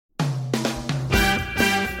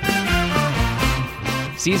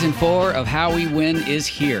Season 4 of How We Win is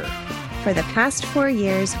here. For the past 4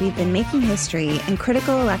 years, we've been making history in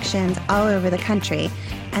critical elections all over the country.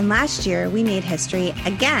 And last year, we made history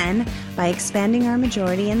again by expanding our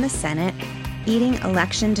majority in the Senate, eating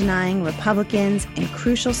election-denying Republicans in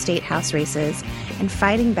crucial state house races, and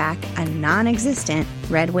fighting back a non-existent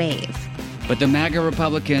red wave. But the MAGA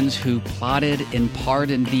Republicans who plotted and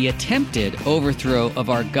pardoned the attempted overthrow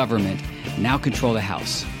of our government now control the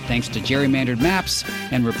House, thanks to gerrymandered maps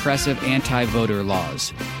and repressive anti-voter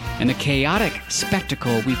laws. And the chaotic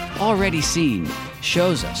spectacle we've already seen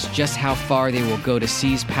shows us just how far they will go to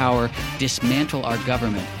seize power, dismantle our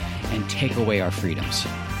government, and take away our freedoms.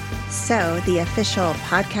 So, the official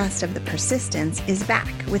podcast of The Persistence is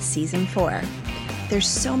back with Season 4. There's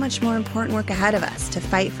so much more important work ahead of us to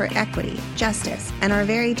fight for equity, justice, and our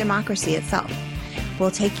very democracy itself. We'll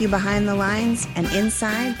take you behind the lines and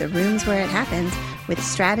inside the rooms where it happens with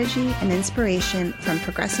strategy and inspiration from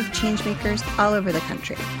progressive changemakers all over the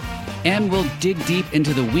country. And we'll dig deep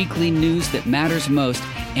into the weekly news that matters most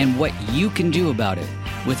and what you can do about it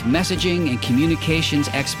with messaging and communications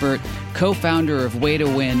expert, co-founder of Way to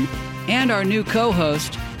Win, and our new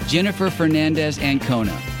co-host, Jennifer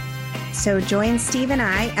Fernandez-Ancona. So join Steve and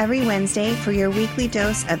I every Wednesday for your weekly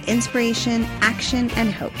dose of inspiration, action,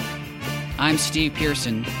 and hope. I'm Steve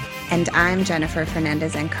Pearson. And I'm Jennifer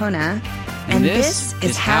Fernandez-Ancona. And this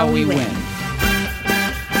is How We Win.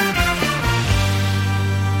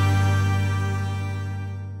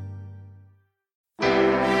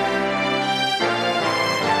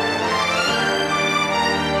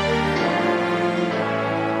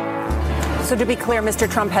 So to be clear,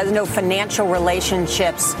 Mr. Trump has no financial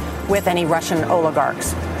relationships with any Russian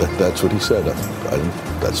oligarchs. That's what he said.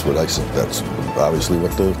 That's what I said. That's obviously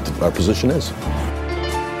what our position is.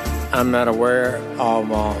 I'm not aware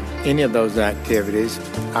of any of those activities.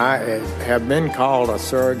 I have been called a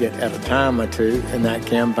surrogate at a time or two in that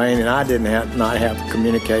campaign, and I did not have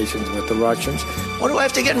communications with the Russians. What do I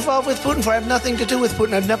have to get involved with Putin for? I have nothing to do with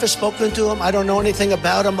Putin. I've never spoken to him. I don't know anything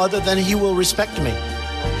about him other than he will respect me.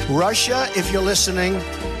 Russia, if you're listening,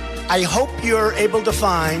 I hope you're able to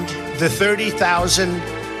find the 30,000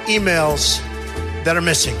 emails that are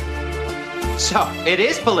missing. So, it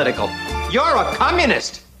is political. You're a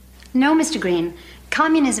communist. No, Mr. Green.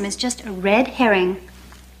 Communism is just a red herring.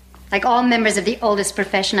 Like all members of the oldest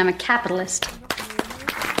profession, I'm a capitalist.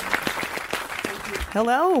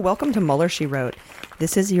 Hello, welcome to Mueller, She Wrote.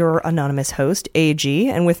 This is your anonymous host, AG,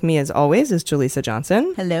 and with me as always is Jaleesa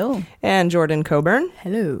Johnson. Hello. And Jordan Coburn.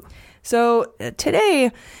 Hello. So today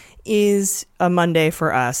is a Monday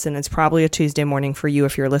for us, and it's probably a Tuesday morning for you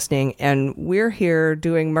if you're listening, and we're here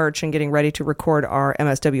doing merch and getting ready to record our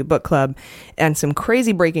MSW book club, and some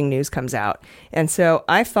crazy breaking news comes out. And so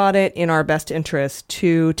I thought it in our best interest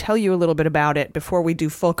to tell you a little bit about it before we do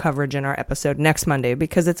full coverage in our episode next Monday,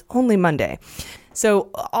 because it's only Monday.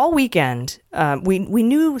 So all weekend, we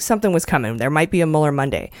knew something was coming. There might be a Mueller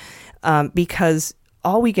Monday because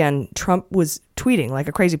all weekend Trump was tweeting like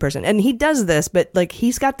a crazy person. And he does this, but like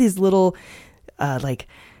he's got these little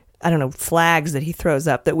flags that he throws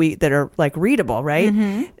up that are like readable, right?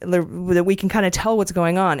 Mm-hmm. That we can kind of tell what's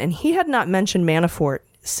going on. And he had not mentioned Manafort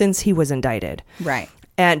since he was indicted. Right.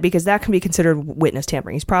 And because that can be considered witness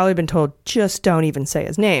tampering. He's probably been told, just don't even say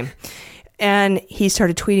his name. And he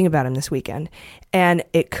started tweeting about him this weekend. And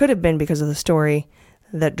it could have been because of the story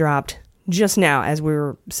that dropped just now as we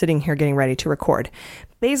were sitting here getting ready to record.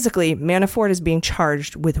 Basically, Manafort is being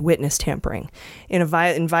charged with witness tampering in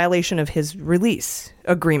violation of his release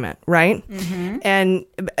agreement, right? Mm-hmm. And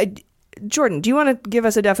Jordan, do you want to give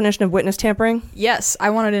us a definition of witness tampering? Yes,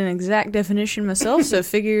 I wanted an exact definition myself, so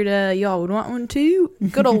figured y'all would want one too.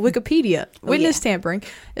 Good old Wikipedia. Witness tampering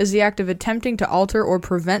is the act of attempting to alter or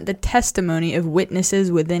prevent the testimony of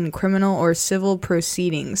witnesses within criminal or civil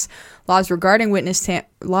proceedings. Laws regarding witness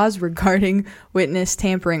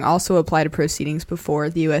tampering also apply to proceedings before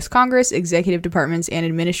the U.S. Congress, executive departments, and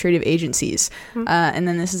administrative agencies. And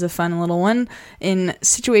then this is a fun little one. In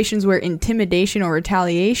situations where intimidation or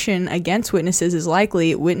retaliation against witnesses is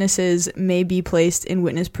likely, witnesses may be placed in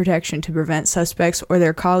witness protection to prevent suspects or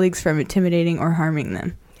their colleagues from intimidating or harming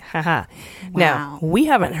them. Haha. Wow. Now, we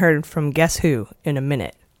haven't heard from guess who in a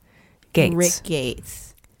minute. Gates. Rick Gates.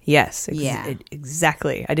 Yes,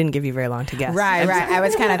 exactly. I didn't give you very long to guess. Right. I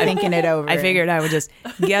was kind of thinking it over. I figured I would just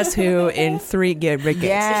guess who in 3 get Rick Gates.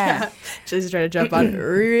 Yeah. Just trying to jump on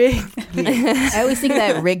Rick Gates. I always think of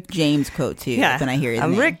that Rick James quote too when I hear his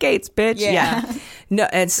name. Rick Gates, bitch. Yeah. No,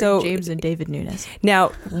 and so James and David Nunes.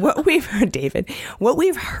 Now, what we've heard,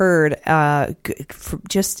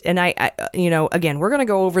 just, and I, again, we're going to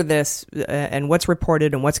go over this and what's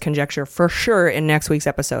reported and what's conjecture for sure in next week's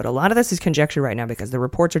episode. A lot of this is conjecture right now because the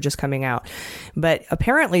reports are just coming out. But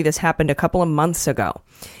apparently this happened a couple of months ago,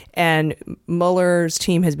 and Mueller's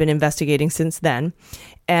team has been investigating since then.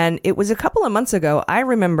 And it was a couple of months ago, I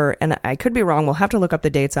remember, and I could be wrong, we'll have to look up the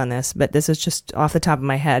dates on this, but this is just off the top of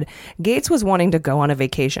my head. Gates was wanting to go on a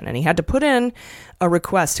vacation, and he had to put in a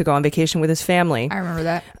request to go on vacation with his family. I remember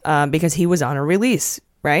that. Because he was on a release,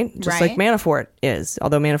 right? Just like Manafort is,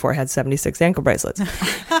 although Manafort had 76 ankle bracelets.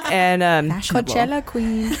 And Coachella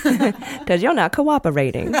queen. Because you're not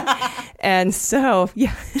cooperating. And so,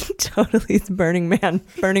 yeah, totally, it's Burning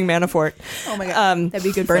Manafort. Oh my God. That'd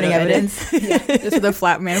be good. Burning evidence. Yeah, just with a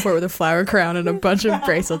flat Manafort with a flower crown and a bunch of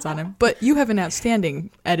bracelets on him. But you have an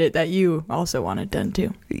outstanding edit that you also wanted done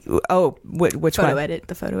too. Oh, which photo one? Edit,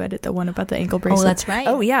 the photo edit, the one about the ankle bracelets. Oh, that's right.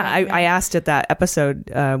 Oh, yeah. I asked at that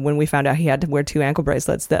episode when we found out he had to wear 2 ankle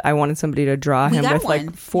bracelets that I wanted somebody to draw him with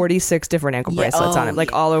like 46 different ankle bracelets on him,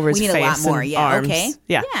 like all over his face. We need a lot more. And Yeah. arms. Okay.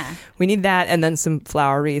 Yeah. We need that, and then some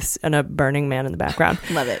flower wreaths and a burning man in the background.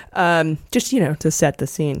 Love it. Just, to set the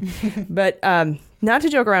scene. But not to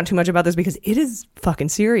joke around too much about this because it is fucking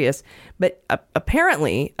serious. But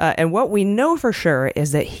apparently, and what we know for sure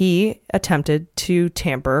is that he attempted to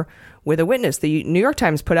tamper with a witness. The New York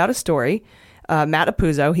Times put out a story. Matt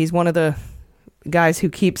Apuzzo, he's one of the guys who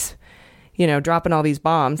keeps, dropping all these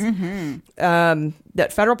bombs.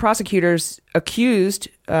 That federal prosecutors accused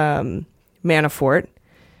Manafort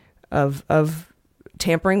of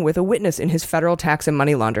tampering with a witness in his federal tax and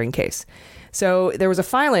money laundering case. So there was a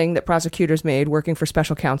filing that prosecutors made working for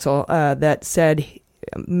special counsel that said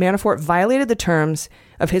Manafort violated the terms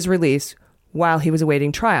of his release while he was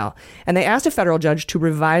awaiting trial. And they asked a federal judge to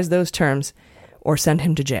revise those terms or send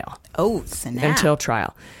him to jail. Oh, snap. Until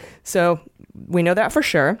trial. So we know that for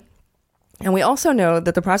sure. And we also know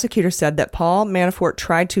that the prosecutor said that Paul Manafort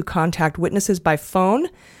tried to contact witnesses by phone,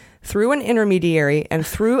 through an intermediary, and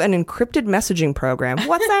through an encrypted messaging program.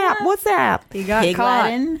 WhatsApp. He got Pig caught.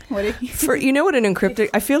 Latin? What did he For what an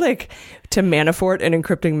encrypted, I feel like to Manafort, an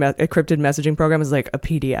encrypted messaging program is like a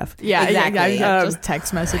PDF. Yeah, Exactly. Just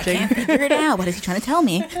text messaging. Can't figure it out. What is he trying to tell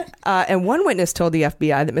me? And one witness told the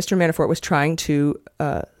FBI that Mr. Manafort was trying to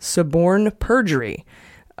suborn perjury.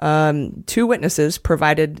 2 witnesses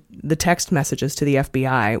provided the text messages to the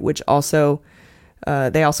FBI, which also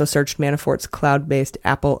they also searched Manafort's cloud-based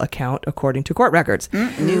Apple account, according to court records.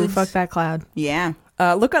 Ooh, fuck that cloud. Yeah.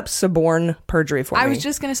 Look up suborn perjury for me. I was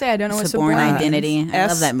just gonna say I don't know what Suborn suborn Identity. I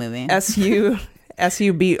love that movie.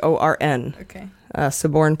 SUBORN. Okay.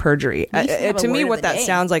 Suborn perjury. We used to have a To me, word of what the that day.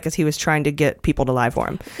 sounds like is he was trying to get people to lie for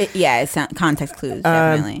him. It's context clues,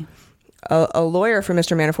 definitely. A lawyer for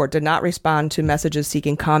Mr. Manafort did not respond to messages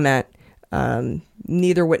seeking comment.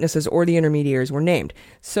 Neither witnesses or the intermediaries were named.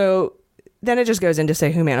 So then it just goes in to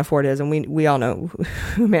say who Manafort is, and we all know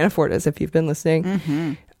who Manafort is if you've been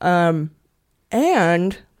listening.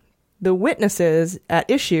 And the witnesses at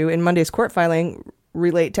issue in Monday's court filing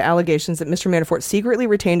relate to allegations that Mr. Manafort secretly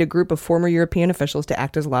retained a group of former European officials to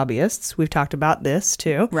act as lobbyists. We've talked about this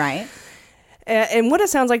too. Right. And what it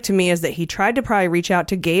sounds like to me is that he tried to probably reach out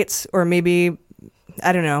to Gates, or maybe,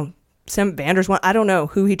 I don't know, Sam Vanders. I don't know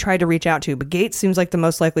who he tried to reach out to, but Gates seems like the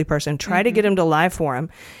most likely person. Try to get him to lie for him.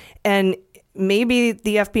 And maybe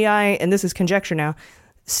the FBI, and this is conjecture now,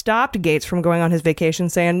 stopped Gates from going on his vacation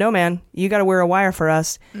saying, no, man, you got to wear a wire for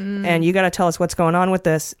us. And you got to tell us what's going on with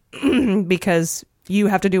this because you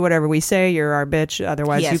have to do whatever we say. You're our bitch.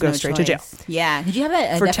 Otherwise, you go straight to jail. Yeah. Did you have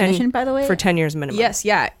a definition, by the way? For 10 years minimum. Yes,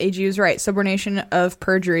 yeah. AG was right. Subordination of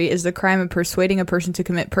perjury is the crime of persuading a person to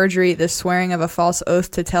commit perjury, the swearing of a false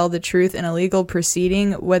oath to tell the truth in a legal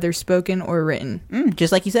proceeding, whether spoken or written.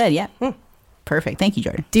 Just like you said, yeah. Perfect. Thank you,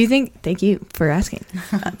 Jordan. Do you think... Thank you for asking.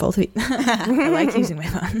 Both of you. I like using my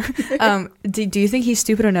phone. Do you think he's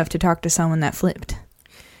stupid enough to talk to someone that flipped?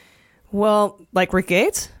 Well, like Rick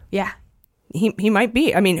Gates? Yeah. He might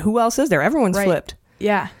be. I mean, who else is there? Everyone's flipped.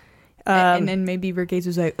 Yeah. And then maybe Rick Gates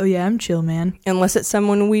was like, oh yeah, I'm chill, man. Unless it's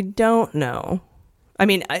someone we don't know. I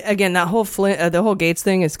mean, again, that whole the whole Gates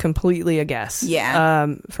thing is completely a guess.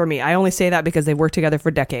 Yeah. For me, I only say that because they've worked together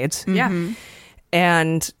for decades. Yeah.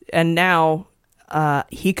 And now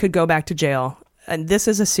he could go back to jail. And this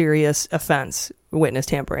is a serious offense, witness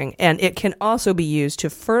tampering. And it can also be used to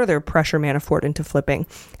further pressure Manafort into flipping.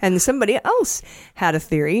 And somebody else had a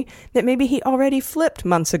theory that maybe he already flipped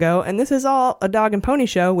months ago. And this is all a dog and pony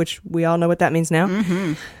show, which we all know what that means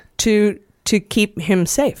now, to keep him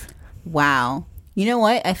safe. Wow. You know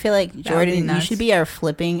what? I feel like, Jordan, you should be our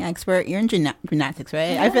flipping expert. You're in gymnastics,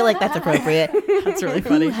 right? I feel like that's appropriate. That's really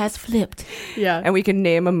funny. Who has flipped? Yeah. And we can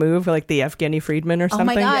name a move like the Evgeny Friedman or something.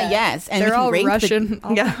 Oh my God, yes. And they're all Russian.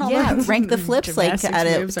 Rank the flips like out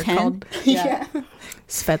of 10. Yeah.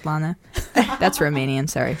 Svetlana. That's Romanian,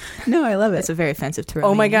 sorry. No, I love it. It's very offensive to Romanians.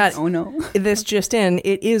 Oh my God. Oh no. This just in,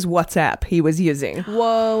 it is WhatsApp he was using.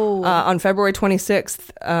 Whoa. On February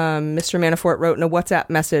 26th, Mr. Manafort wrote in a WhatsApp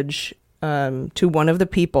message to one of the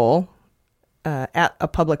people at a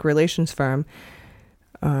public relations firm,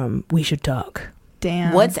 we should talk.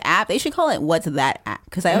 Damn. WhatsApp? They should call it What's That App?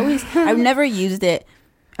 Because I've never used it.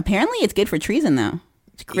 Apparently it's good for treason, though.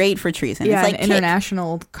 It's great for treason. Yeah, it's like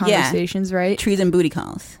international conversations, right? Treason booty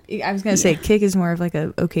calls. I was going to say, Kik is more of like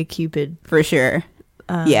a OkCupid. For sure.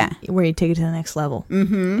 Where you take it to the next level.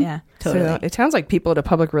 Mm-hmm. Yeah. Totally. So it sounds like people at a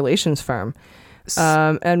public relations firm.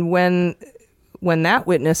 And when that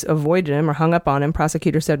witness avoided him or hung up on him,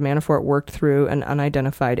 prosecutor said Manafort worked through an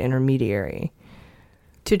unidentified intermediary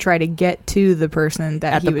to try to get to the person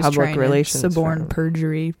that at he the was public trying relations to suborn firm.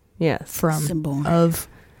 Perjury from. Suborn. Of.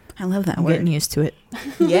 I love that I'm word. getting used to it.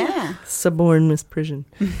 Yeah. Suborn misprision.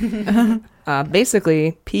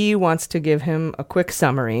 Basically, P wants to give him a quick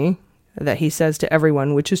summary that he says to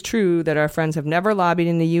everyone, which is true, that our friends have never lobbied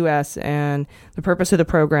in the U.S. and the purpose of the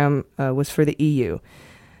program was for the EU.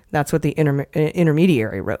 That's what the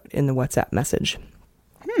intermediary wrote in the WhatsApp message.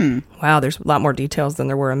 Wow, there's a lot more details than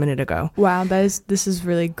there were a minute ago. Wow, this is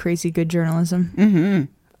really crazy good journalism. Mm-hmm.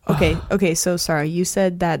 Okay, so sorry, you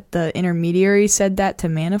said that the intermediary said that to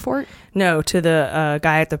Manafort? No, to the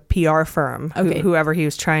guy at the PR firm, whoever he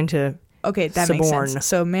was trying to that suborn. makes sense.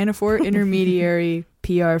 So Manafort, intermediary,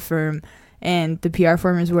 PR firm, and the PR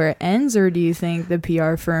firm is where it ends, or do you think the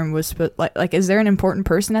PR firm was like is there an important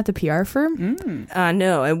person at the PR firm?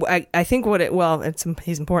 No, I think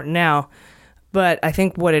he's important now, but I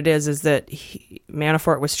think what it is that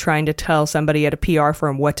Manafort was trying to tell somebody at a PR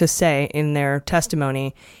firm what to say in their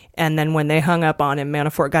testimony, and then when they hung up on him,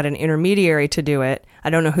 Manafort got an intermediary to do it. I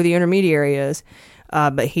don't know who the intermediary is,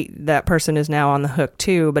 but that person is now on the hook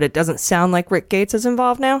too, but it doesn't sound like Rick Gates is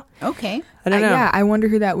involved now. Okay. I don't know. Yeah, I wonder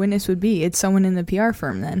who that witness would be. It's someone in the PR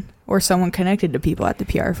firm then, or someone connected to people at the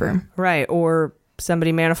PR firm. Right, or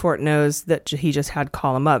somebody Manafort knows that he just had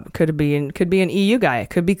call him up. Could be an EU guy. It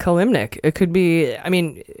could be Kalimnik. It could be,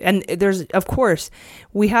 and there's, of course,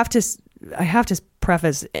 I have to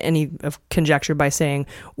preface any of conjecture by saying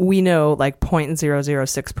we know like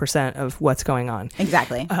 0.006% of what's going on.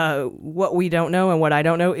 Exactly. What we don't know and what I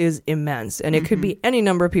don't know is immense, and it could be any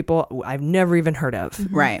number of people I've never even heard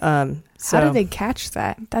of. Right. So, how did they catch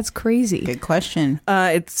that? That's crazy. Good question.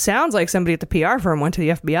 It sounds like somebody at the PR firm went to the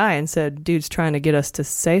FBI and said, dude's trying to get us to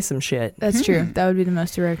say some shit. That's true. That would be the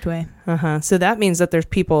most direct way. So that means that there's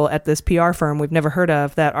people at this PR firm we've never heard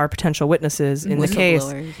of that are potential witnesses in the case.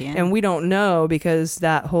 Yeah. And we don't know because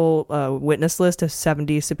that whole witness list of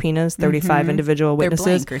 70 subpoenas, 35 individual witnesses.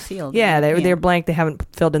 They're blank or sealed. Yeah, they're blank. They haven't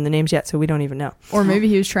filled in the names yet, so we don't even know. Or maybe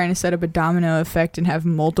he was trying to set up a domino effect and have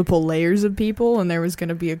multiple layers of people, and there was going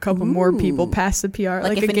to be a couple more people past the PR,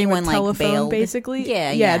 like if a game of telephone, bailed. basically.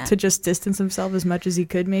 Yeah, to just distance himself as much as he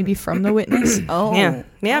could, maybe from the witness. Yeah,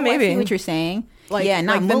 maybe. I see what you're saying. Not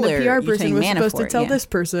Mueller. Then the PR person was Manafort, supposed to tell this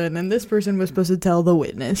person, and this person was supposed to tell the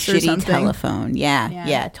witness. Shitty or something. telephone.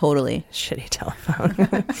 Yeah, totally. Shitty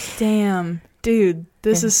telephone. Damn, dude,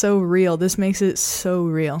 this is so real. This makes it so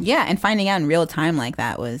real. Yeah, and finding out in real time like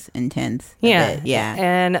that was intense. Yeah, yeah.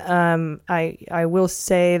 And I will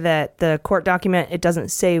say that the court document, it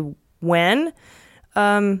doesn't say when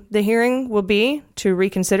the hearing will be to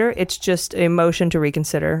reconsider. It's just a motion to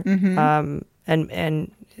reconsider. And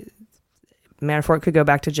Manafort could go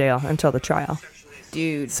back to jail until the trial.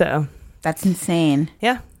 Dude. So that's insane.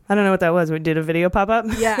 Yeah. I don't know what that was. We did a video pop up.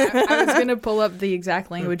 Yeah, I was gonna pull up the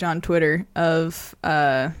exact language on Twitter of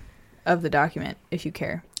the document if you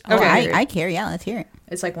care. Okay, I care. Yeah, let's hear it.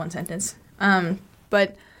 It's like one sentence. So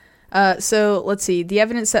let's see. The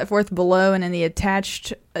evidence set forth below and in the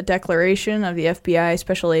attached declaration of the FBI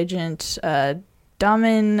Special Agent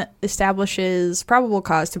Dahmen establishes probable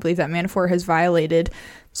cause to believe that Manafort has violated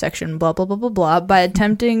section blah, blah, blah, blah, blah, by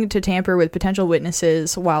attempting to tamper with potential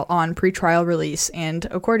witnesses while on pretrial release and,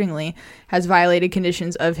 accordingly, has violated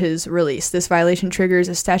conditions of his release. This violation triggers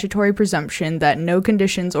a statutory presumption that no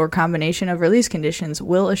conditions or combination of release conditions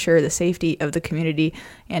will assure the safety of the community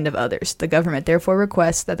and of others. The government therefore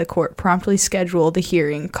requests that the court promptly schedule the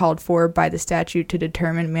hearing called for by the statute to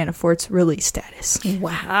determine Manafort's release status.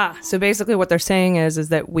 Wow. So basically what they're saying is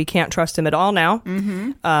that we can't trust him at all now.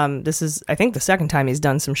 This is, I think, the second time he's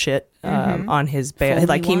done some shit on his bail.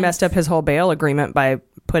 He messed up his whole bail agreement by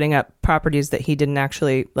putting up properties that he didn't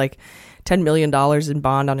actually, like $10 million in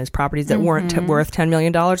bond on his properties that weren't worth $10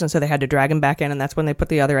 million. And so they had to drag him back in. And that's when they put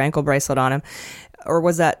the other ankle bracelet on him. Or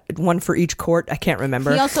was that one for each court? I can't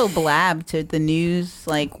remember. He also blabbed to the news.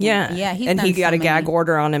 Like, yeah. And he got a gag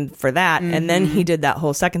order on him for that. And then he did that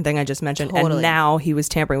whole second thing I just mentioned. Totally. And now he was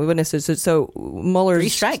tampering with witnesses. So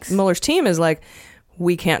Mueller's team is like,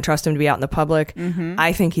 we can't trust him to be out in the public.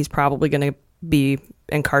 I think he's probably going to be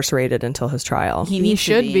incarcerated until his trial. He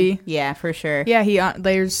should be. Yeah, for sure. Yeah,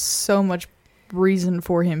 there's so much reason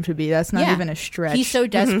for him to be. That's not even a stretch. He's so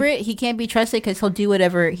desperate. He can't be trusted because he'll do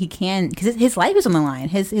whatever he can because his life is on the line.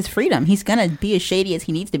 His freedom. He's gonna be as shady as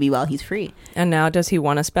he needs to be while he's free. And now, does he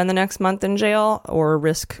want to spend the next month in jail or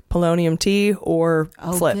risk polonium tea or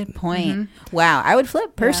flip? Good point. Wow, I would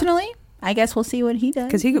flip personally. Yeah. I guess we'll see what he does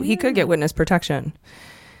because he could get witness protection.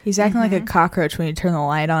 He's acting like a cockroach when you turn the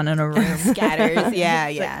light on in a room. Scatters.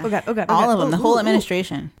 Yeah. Like, oh God. All of them. The whole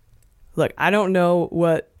administration. Look, I don't know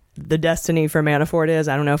what the destiny for Manafort is.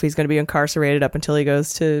 I don't know if he's going to be incarcerated up until he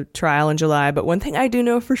goes to trial in July. But one thing I do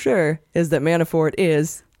know for sure is that Manafort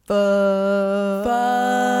is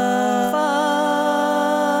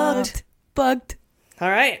bugged. All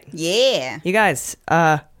right. Yeah. You guys,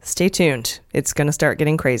 stay tuned. It's going to start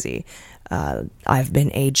getting crazy. I've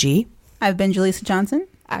been AG. I've been Jaleesa Johnson.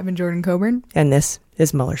 I've been Jordan Coburn. And this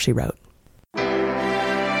is Mueller, She Wrote.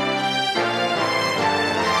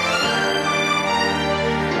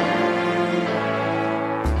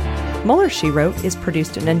 Mueller, She Wrote is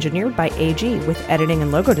produced and engineered by AG with editing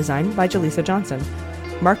and logo design by Jaleesa Johnson.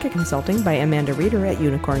 Market consulting by Amanda Reeder at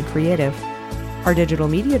Unicorn Creative. Our digital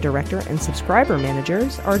media director and subscriber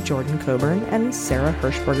managers are Jordan Coburn and Sarah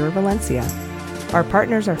Hirschberger Valencia. Our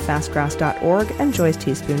partners are fastgrass.org and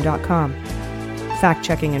joysteaspoon.com.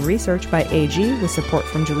 Fact-checking and research by AG with support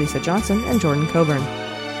from Jaleesa Johnson and Jordan Coburn.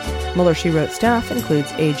 Mueller, She Wrote staff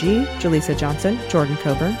includes AG, Jaleesa Johnson, Jordan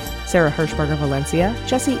Coburn, Sarah Hirschberger Valencia,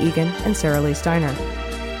 Jesse Egan, and Sarah Lee Steiner.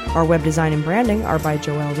 Our web design and branding are by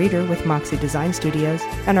Joelle Reeder with Moxie Design Studios,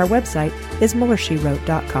 and our website is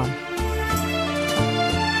MuellerSheWrote.com.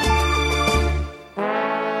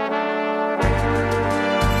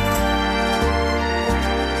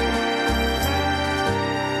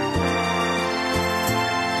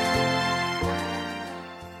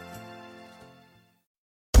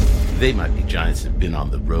 They Might Be Giants have been on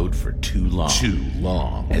the road for too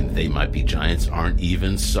long. And They Might Be Giants aren't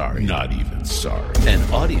even sorry. Not even sorry. And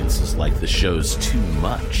audiences like the shows too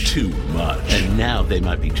much. And now They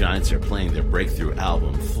Might Be Giants are playing their breakthrough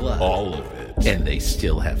album, Flood. All of it. And they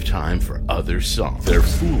still have time for other songs. They're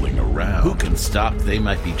fooling around. Who can stop They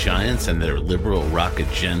Might Be Giants and their liberal rock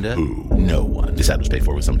agenda? Who? No one. This ad was paid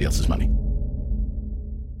for with somebody else's money.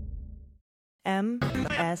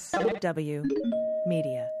 MSW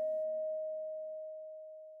Media.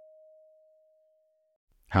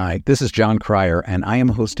 Hi, this is John Cryer, and I am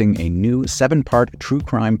hosting a new 7-part true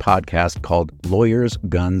crime podcast called Lawyers,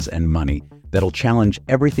 Guns, and Money that'll challenge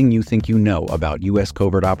everything you think you know about U.S.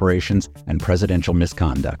 covert operations and presidential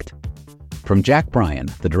misconduct. From Jack Bryan,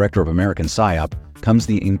 the director of American PSYOP, comes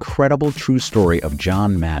the incredible true story of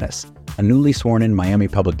John Mattis, a newly sworn-in Miami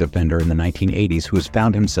public defender in the 1980s who has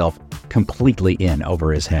found himself completely in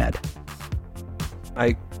over his head.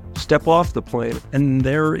 I step off the plane, and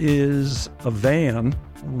there is a van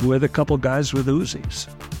with a couple guys with Uzis.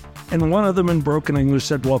 And one of them in broken English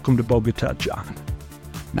said, "Welcome to Bogota, John."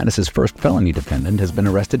 Mattis's first felony defendant has been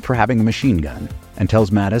arrested for having a machine gun and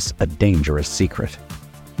tells Mattis a dangerous secret.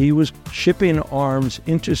 He was shipping arms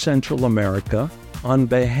into Central America on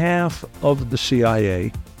behalf of the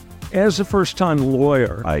CIA. As a first-time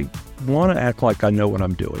lawyer, I want to act like I know what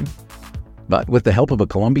I'm doing. But with the help of a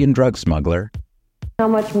Colombian drug smuggler, how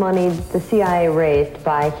much money the CIA raised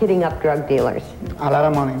by hitting up drug dealers? A lot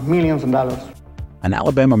of money, millions of dollars. An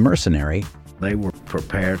Alabama mercenary, they were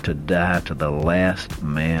prepared to die to the last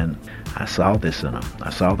man. I saw this in them. I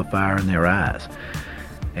saw the fire in their eyes.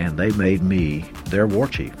 And they made me their war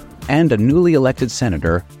chief. And a newly elected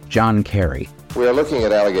senator, John Kerry. We are looking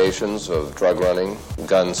at allegations of drug running,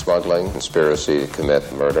 gun smuggling, conspiracy to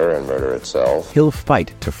commit murder and murder itself. He'll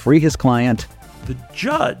fight to free his client. The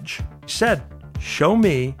judge said, "Show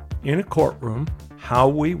me in a courtroom how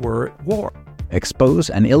we were at war." Expose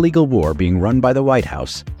an illegal war being run by the White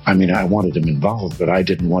House. I mean, I wanted him involved, but I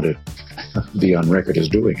didn't want to be on record as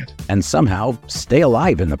doing it. And somehow stay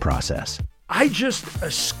alive in the process. I just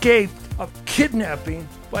escaped a kidnapping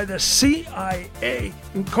by the CIA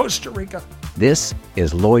in Costa Rica. This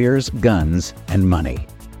is Lawyers, Guns, and Money.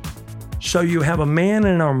 So you have a man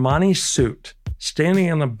in an Armani suit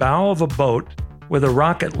standing on the bow of a boat with a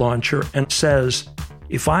rocket launcher and says,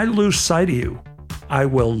 "If I lose sight of you, I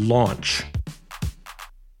will launch.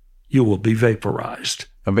 You will be vaporized.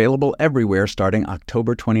 Available everywhere starting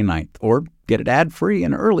October 29th, or get it ad-free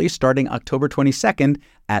and early starting October 22nd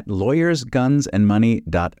at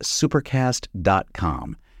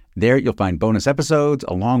lawyersgunsandmoney.supercast.com. There you'll find bonus episodes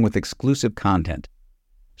along with exclusive content.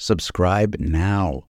 Subscribe now.